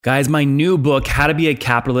Guys, my new book, How to Be a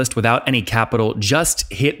Capitalist Without Any Capital,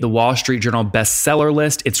 just hit the Wall Street Journal bestseller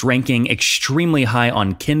list. It's ranking extremely high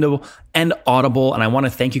on Kindle and Audible, and I want to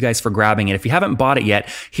thank you guys for grabbing it. If you haven't bought it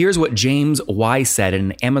yet, here's what James Y said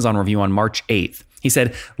in an Amazon review on March 8th. He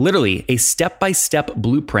said, literally a step-by-step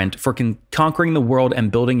blueprint for conquering the world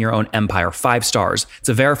and building your own empire. 5 stars. It's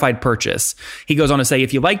a verified purchase. He goes on to say,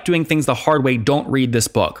 if you like doing things the hard way, don't read this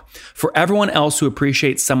book. For everyone else who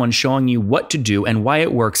appreciates someone showing you what to do and why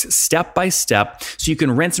it works step by step so you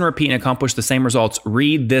can rinse and repeat and accomplish the same results,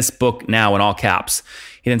 read this book now in all caps.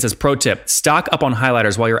 He then says, pro tip, stock up on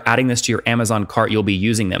highlighters while you're adding this to your Amazon cart. You'll be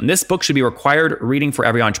using them. This book should be required reading for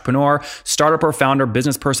every entrepreneur, startup or founder,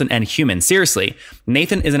 business person, and human. Seriously,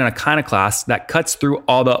 Nathan is an iconoclast that cuts through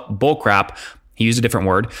all the bullcrap, he used a different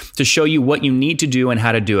word, to show you what you need to do and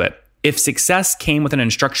how to do it. If success came with an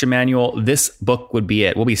instruction manual, this book would be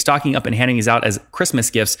it. We'll be stocking up and handing these out as Christmas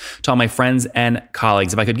gifts to all my friends and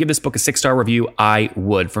colleagues. If I could give this book a 6-star review, I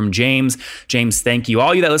would. From James. James, thank you.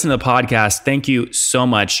 All you that listen to the podcast, thank you so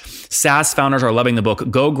much. SaaS founders are loving the book.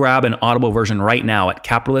 Go grab an Audible version right now at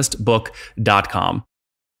capitalistbook.com.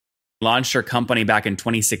 Launched her company back in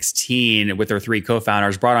 2016 with her 3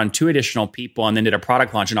 co-founders, brought on 2 additional people, and then did a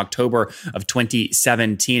product launch in October of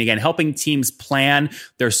 2017. Again, helping teams plan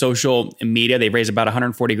their social media. They've raised about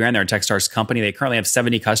 $140,000. They're a Techstars company. They currently have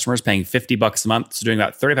 70 customers paying $50 a month, so doing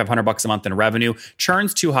about $3,500 a month in revenue.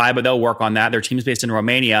 Churn's too high, but they'll work on that. Their team's based in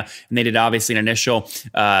Romania, and they did obviously an initial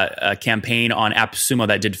campaign on AppSumo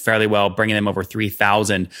that did fairly well, bringing them over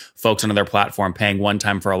 3,000 folks onto their platform, paying one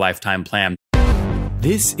time for a lifetime plan.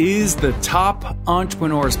 This is the Top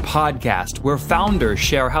Entrepreneurs Podcast, where founders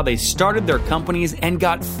share how they started their companies and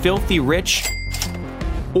got filthy rich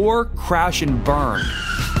or crash and burn.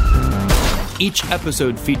 Each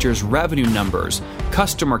episode features revenue numbers,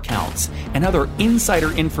 customer counts, and other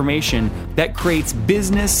insider information that creates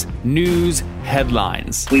business news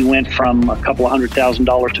headlines. We went from a couple of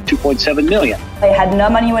 $100,000 to $2.7 million. I had no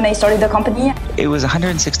money when I started the company. It was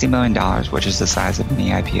 $160 million, which is the size of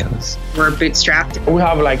many IPOs. We're bootstrapped. We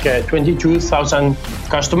have like 22,000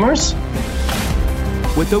 customers.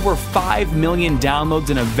 With over 5 million downloads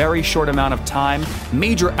in a very short amount of time,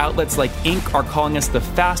 major outlets like Inc. are calling us the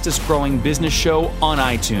fastest growing business show on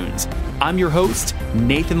iTunes. I'm your host,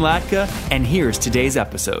 Nathan Latka, and here's today's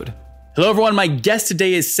episode. Hello, everyone. My guest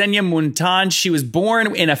today is Senya Muntaj. She was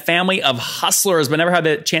born in a family of hustlers, but never had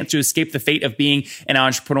the chance to escape the fate of being an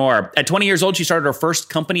entrepreneur. At 20 years old, she started her first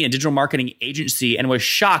company, a digital marketing agency, and was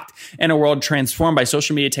shocked in a world transformed by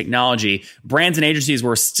social media technology. Brands and agencies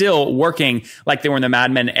were still working like they were in the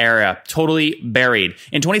Mad Men era, totally buried.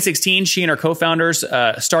 In 2016, she and her co-founders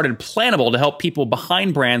started Planable to help people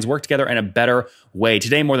behind brands work together in a better way.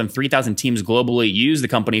 Today, more than 3,000 teams globally use the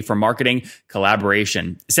company for marketing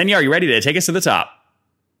collaboration. Senya, are you ready to take us to the top?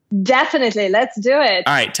 Definitely. Let's do it.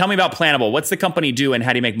 All right. Tell me about Planable. What's the company do and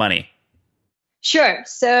how do you make money? Sure.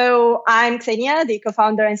 So I'm Ksenia, the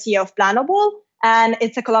co-founder and CEO of Planable, and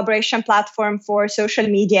it's a collaboration platform for social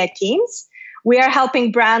media teams. We are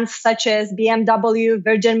helping brands such as BMW,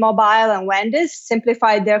 Virgin Mobile, and Wendy's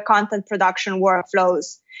simplify their content production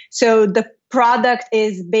workflows. So the product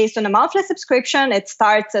is based on a monthly subscription. It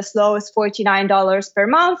starts as low as $49 per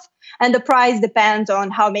month. And the price depends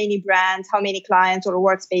on how many brands, how many clients or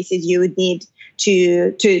workspaces you would need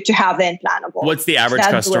to have in Planable. What's the average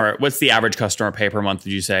customer? What's the average customer pay per month,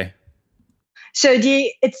 did you say? So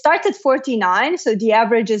it starts at $49. So the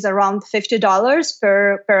average is around $50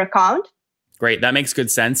 per account. Great. That makes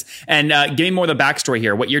good sense. And give me more of the backstory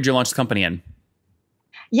here. What year did you launch the company in?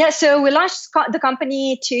 Yeah, so we launched the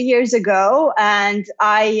company 2 years ago, and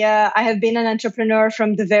I have been an entrepreneur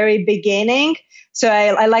from the very beginning. So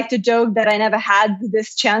I like to joke that I never had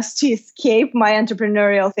this chance to escape my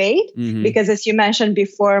entrepreneurial fate, because as you mentioned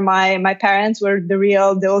before, my parents were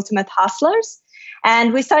the ultimate hustlers.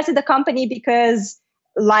 And we started the company because,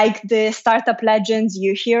 like the startup legends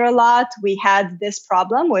you hear a lot, we had this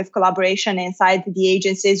problem with collaboration inside the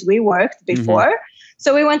agencies we worked before.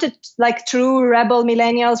 So we wanted, like true rebel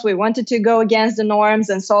millennials, we wanted to go against the norms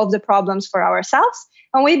and solve the problems for ourselves.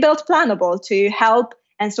 And we built Planable to help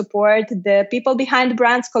and support the people behind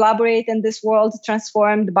brands collaborate in this world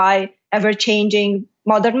transformed by ever-changing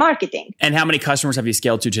modern marketing. And how many customers have you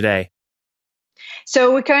scaled to today?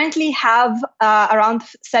 So we currently have around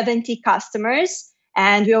 70 customers.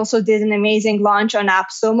 And we also did an amazing launch on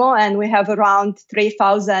AppSumo, and we have around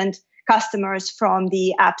 3,000 customers from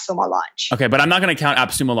the AppSumo launch. Okay, but I'm not going to count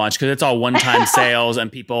AppSumo launch because it's all one-time sales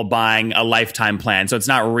and people buying a lifetime plan. So it's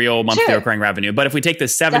not real monthly recurring revenue. But if we take the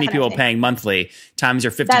 70 people paying monthly times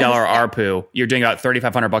your $50 ARPU, you're doing about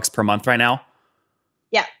 $3,500 per month right now?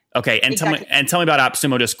 Yeah. Okay, and Exactly. tell me about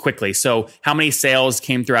AppSumo just quickly. So, how many sales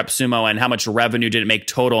came through AppSumo, and how much revenue did it make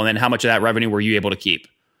total, and then how much of that revenue were you able to keep?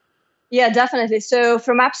 Yeah, definitely. So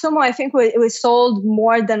from AppSumo, I think we sold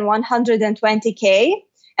more than 120K.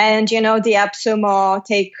 And, the AppSumo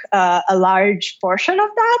take a large portion of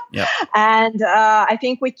that. Yep. And I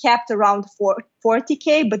think we kept around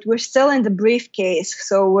 40K, but we're still in the briefcase.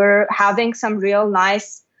 So we're having some real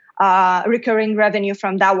nice recurring revenue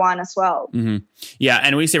from that one as well. Mm-hmm. Yeah.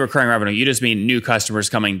 And when you say recurring revenue, you just mean new customers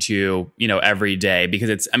coming to you, every day,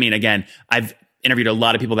 because again, I've interviewed a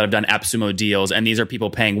lot of people that have done AppSumo deals, and these are people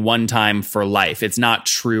paying one time for life. It's not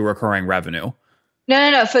true recurring revenue.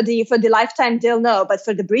 No. For the lifetime deal, no. But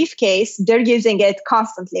for the briefcase, they're using it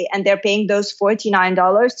constantly, and they're paying those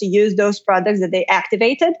 $49 to use those products that they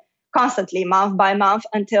activated constantly, month by month,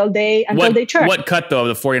 until they churn. What cut though of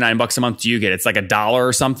the $49 a month do you get? It's like $1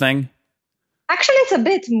 or something. Actually, it's a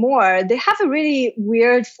bit more. They have a really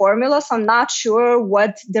weird formula, so I'm not sure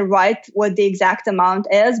what the exact amount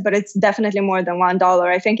is, but it's definitely more than $1.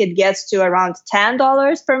 I think it gets to around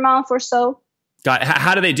 $10 per month or so. God,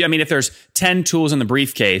 how do they do? If there's 10 tools in the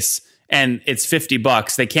briefcase and it's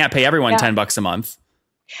 $50, they can't pay everyone $10 a month.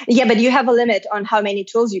 Yeah, but you have a limit on how many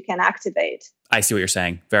tools you can activate. I see what you're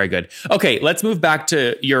saying. Very good. Okay, let's move back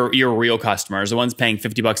to your real customers, the ones paying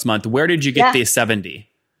 $50 a month. Where did you get these 70?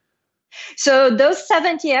 So those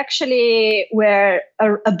 70 actually were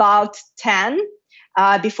about 10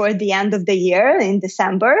 before the end of the year in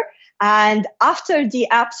December. And after the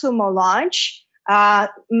AppSumo launch,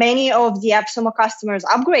 many of the AppSumo customers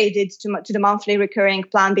upgraded to the monthly recurring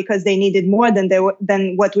plan because they needed more than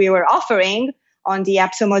what we were offering on the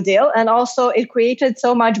AppSumo deal. And also it created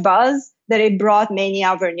so much buzz that it brought many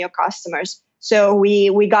other new customers. So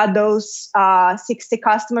we got those 60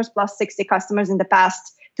 customers plus 60 customers in the past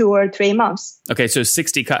 2 or 3 months. Okay, so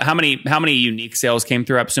 60. How many unique sales came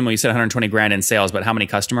through AppSumo? You said 120 grand in sales, but how many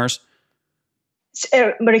customers?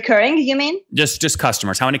 Recurring, you mean? Just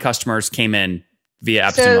customers. How many customers came in via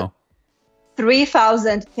AppSumo? So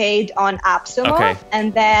 3,000 paid on AppSumo,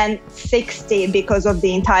 and then 60 because of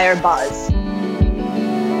the entire buzz.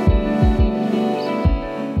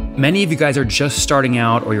 Many of you guys are just starting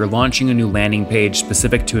out, or you're launching a new landing page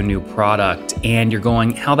specific to a new product, and you're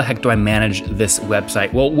going, how the heck do I manage this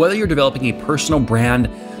website? Well, whether you're developing a personal brand,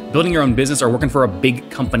 building your own business, or working for a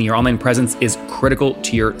big company, your online presence is critical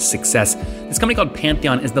to your success. This company called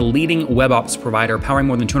Pantheon is the leading web ops provider, powering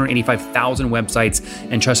more than 285,000 websites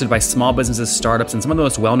and trusted by small businesses, startups, and some of the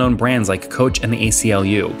most well-known brands like Coach and the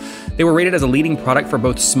ACLU. They were rated as a leading product for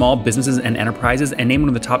both small businesses and enterprises, and named one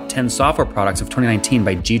of the top 10 software products of 2019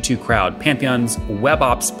 by G2 Crowd. Pantheon's web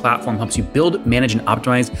ops platform helps you build, manage, and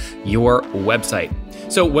optimize your website.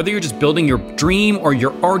 So whether you're just building your dream or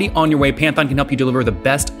you're already on your way, Pantheon can help you deliver the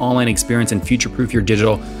best online experience and future-proof your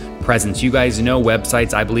digital presence. You guys know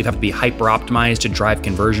websites, I believe, have to be hyper-optimized to drive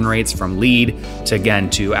conversion rates from lead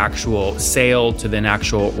to actual sale to then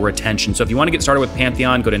actual retention. So if you want to get started with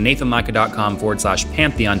Pantheon, go to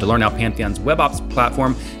nathanlatka.com/Pantheon to learn how Pantheon's web ops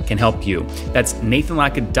platform can help you. That's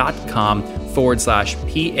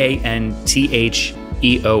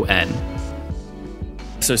nathanlatka.com/PANTHEON.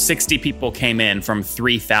 So 60 people came in from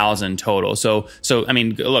 3,000 total. So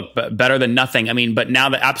look, better than nothing. But now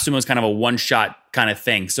the AppSumo is kind of a one-shot kind of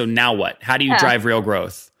thing. So now what? How do you drive real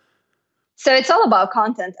growth? So it's all about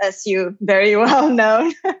content, as you very well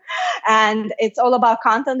know. And it's all about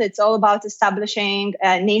content. It's all about establishing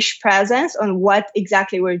a niche presence on what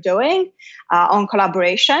exactly we're doing on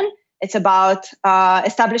collaboration. It's about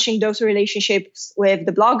establishing those relationships with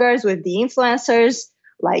the bloggers, with the influencers,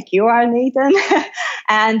 like you are, Nathan,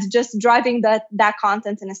 and just driving that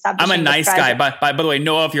content and establishing. I'm a nice guy, by the way,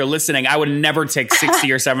 Noah, if you're listening, I would never take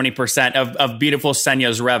 60 or 70% of beautiful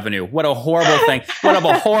Senya's revenue. What a horrible thing! What a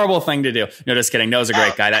horrible thing to do. No, just kidding. Noah's a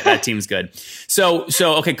great guy. That team's good. So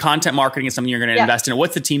okay, content marketing is something you're going to invest in.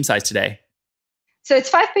 What's the team size today? So it's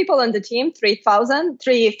 5 people on the team, 3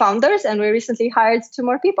 founders, and we recently hired 2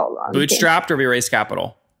 more people. Bootstrapped, or we raised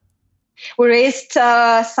capital? We raised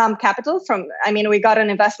some capital we got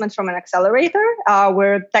an investment from an accelerator.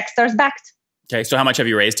 We're Techstars backed. Okay, so how much have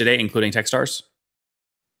you raised today, including Techstars?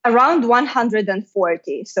 Around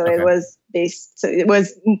 140. So it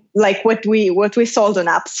was like what we sold on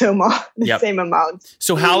AppSumo, the same amount.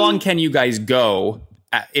 So how long can you guys go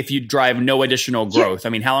if you drive no additional growth?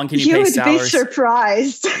 How long can you pay salaries? You would be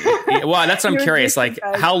surprised. Well, that's what I'm curious. Like,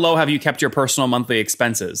 how low have you kept your personal monthly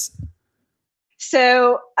expenses?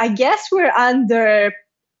 So I guess we're under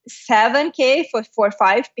 7K for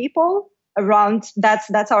 5 people. Around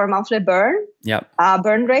that's our monthly burn. Yep.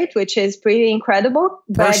 Burn rate, which is pretty incredible.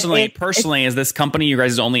 Personally, is this company you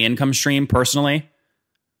guys' only income stream? Personally,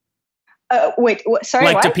 Sorry,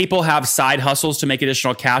 like, what? do people have side hustles to make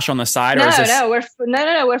additional cash on the side? No, or is this...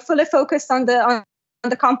 no. We're fully focused on the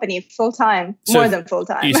company full time, more than full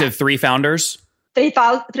time. You said 3 founders? Three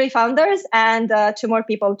founders and 2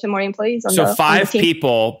 more employees. So 5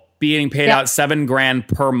 people being paid out $7,000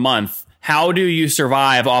 per month. How do you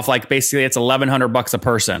survive off, like, basically it's $1,100 a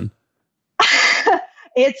person?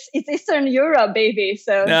 It's Eastern Europe, baby.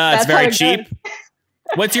 So that's very cheap.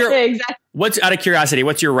 What's your exactly. What's, out of curiosity,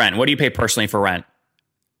 what's your rent? What do you pay personally for rent?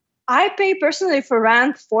 I pay personally for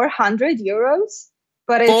rent 400 euros,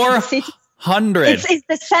 but it's 400. It's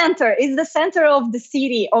the center. It's the center of the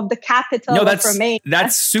city, of the capital of Romania.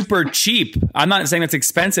 That's super cheap. I'm not saying that's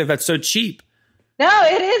expensive. That's so cheap. No,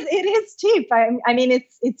 it is cheap. I mean,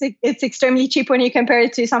 it's extremely cheap when you compare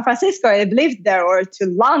it to San Francisco. I've lived there, or to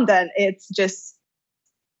London. It's just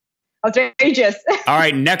outrageous. All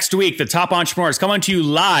right, next week, the Top Entrepreneurs coming to you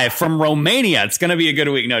live from Romania. It's going to be a good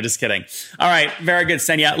week. No, just kidding. All right, very good,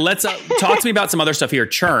 Ksenia. Let's talk to me about some other stuff here.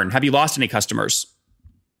 Churn. Have you lost any customers?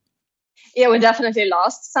 Yeah, we definitely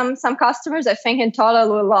lost some customers. I think in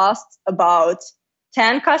total we lost about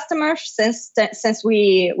 10 customers since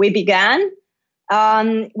we began.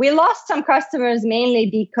 We lost some customers mainly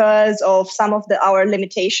because of some of our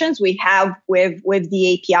limitations we have with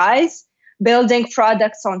the APIs. Building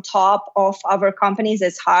products on top of other companies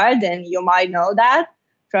is hard, and you might know that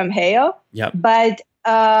from Heyo. Yep. But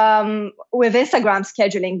with Instagram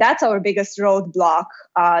scheduling, that's our biggest roadblock.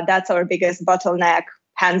 That's our biggest bottleneck,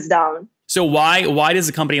 hands down. So why does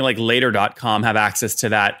a company like Later.com have access to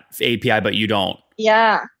that API, but you don't?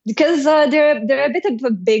 Yeah, because they're a bit of a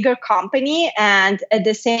bigger company, and at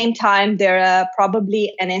the same time, they're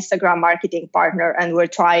probably an Instagram marketing partner, and we're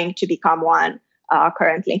trying to become one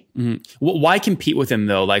currently. Mm-hmm. Why compete with them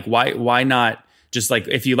though? Like, why not just, like,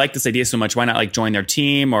 if you like this idea so much, why not, like, join their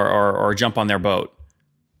team or jump on their boat?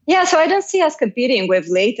 Yeah, so I don't see us competing with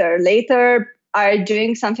Later. Later are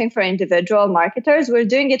doing something for individual marketers. We're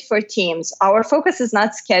doing it for teams. Our focus is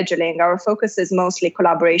not scheduling. Our focus is mostly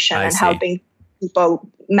collaboration and helping people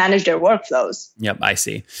manage their workflows. Yep, I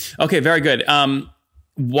see. Okay, very good.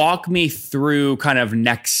 Walk me through kind of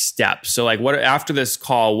next steps. So, like, what after this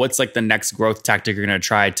call, what's like the next growth tactic you're going to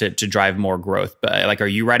try to drive more growth? But, like, are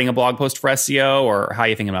you writing a blog post for SEO, or how are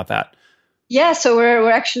you thinking about that? Yeah, so we're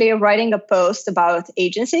actually writing a post about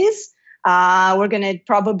agencies. We're going to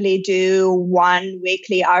probably do 1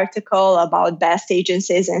 weekly article about best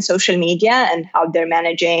agencies in social media and how they're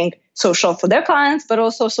managing social for their clients, but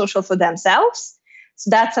also social for themselves. So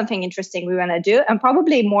that's something interesting we want to do, and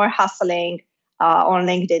probably more hustling on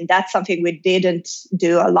LinkedIn. That's something we didn't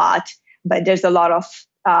do a lot, but there's a lot of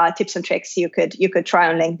tips and tricks you could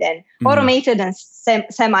try on LinkedIn, automated and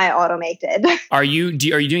semi-automated. Are you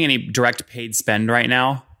doing any direct paid spend right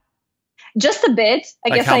now? Just a bit. I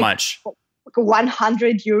guess how much?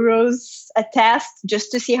 100 euros a test, just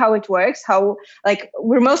to see how it works.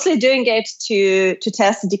 We're mostly doing it to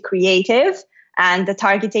test the creative and the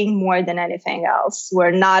targeting more than anything else. We're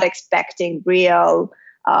not expecting real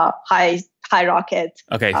high rocket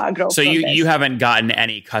growth. So you haven't gotten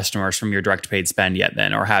any customers from your direct paid spend yet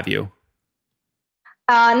then, or have you?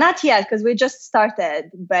 Not yet, because we just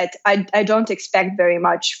started, but I don't expect very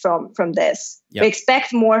much from this. Yep. We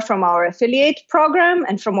expect more from our affiliate program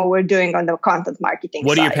and from what we're doing on the content marketing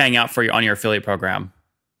What side. are you paying out on your affiliate program?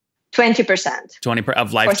 20%. 20%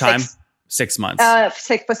 of lifetime? 6 months.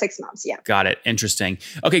 For 6 months, yeah. Got it. Interesting.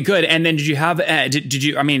 Okay, good. And then did you have,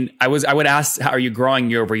 I would ask, how are you growing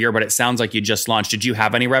year over year, but it sounds like you just launched. Did you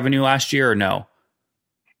have any revenue last year or no?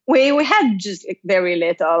 We had just very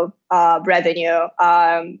little revenue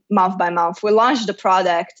month by month. We launched the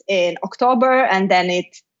product in October, and then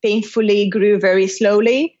it painfully grew very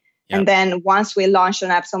slowly. Yep. And then once we launched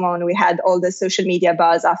on Epsilon, we had all the social media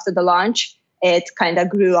buzz after the launch. It kind of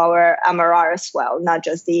grew our MRR as well, not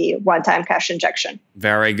just the one-time cash injection.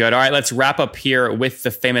 Very good. All right, let's wrap up here with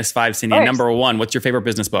the famous 5, Ksenia. Number 1, what's your favorite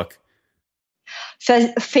business book?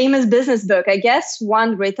 Famous business book, I guess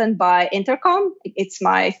one written by Intercom. It's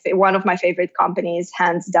one of my favorite companies,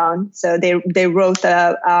 hands down. So they wrote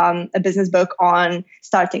a business book on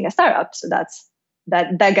starting a startup. So that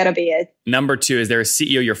gotta be it. Number 2, is there a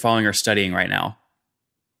CEO you're following or studying right now?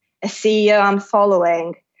 A CEO I'm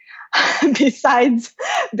following. besides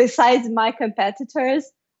my competitors.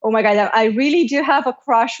 Oh my God, I really do have a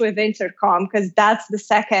crush with Intercom, because that's the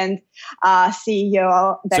second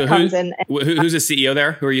CEO that comes in. Who's the CEO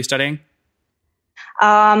there? Who are you studying?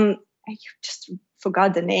 I just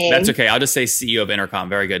forgot the name. That's okay. I'll just say CEO of Intercom.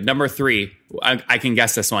 Very good. Number 3, I can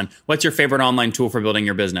guess this one. What's your favorite online tool for building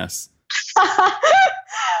your business?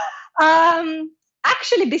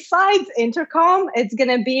 actually, besides Intercom, it's going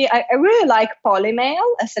to be, I really like Polymail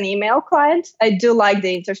as an email client. I do like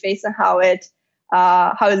the interface and how it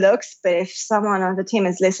looks. But if someone on the team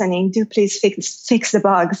is listening, do please fix the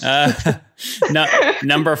bugs.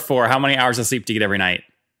 Number 4, how many hours of sleep do you get every night?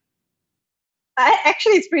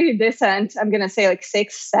 Actually, it's pretty decent. I'm going to say like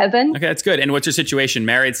 6, 7. Okay, that's good. And what's your situation?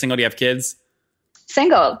 Married, single, do you have kids?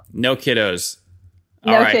 Single. No kiddos.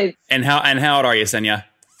 No kids. And how old are you, Ksenia?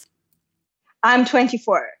 I'm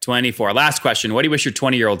 24. 24. Last question. What do you wish your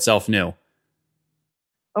 20-year-old self knew?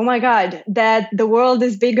 Oh my God, that the world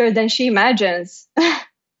is bigger than she imagines.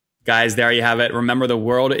 Guys, there you have it. Remember, the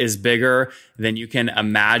world is bigger than you can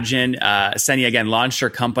imagine. Ksenia, again, launched her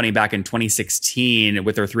company back in 2016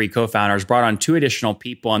 with her 3 co-founders, brought on 2 additional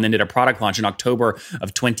people, and then did a product launch in October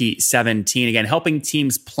of 2017. Again, helping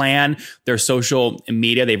teams plan their social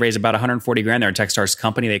media. They've raised about $140,000. They're a Techstars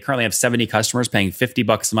company. They currently have 70 customers paying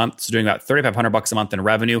 $50 a month, so doing about $3,500 a month in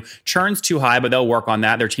revenue. Churn's too high, but they'll work on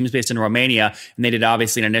that. Their team's based in Romania, and they did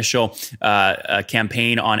obviously an initial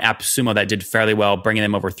campaign on AppSumo that did fairly well, bringing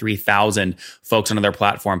them over 3,000 folks onto their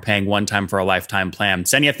platform, paying one time for a lifetime plan.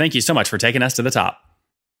 Ksenia, thank you so much for taking us to the top.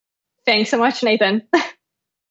 Thanks so much, Nathan.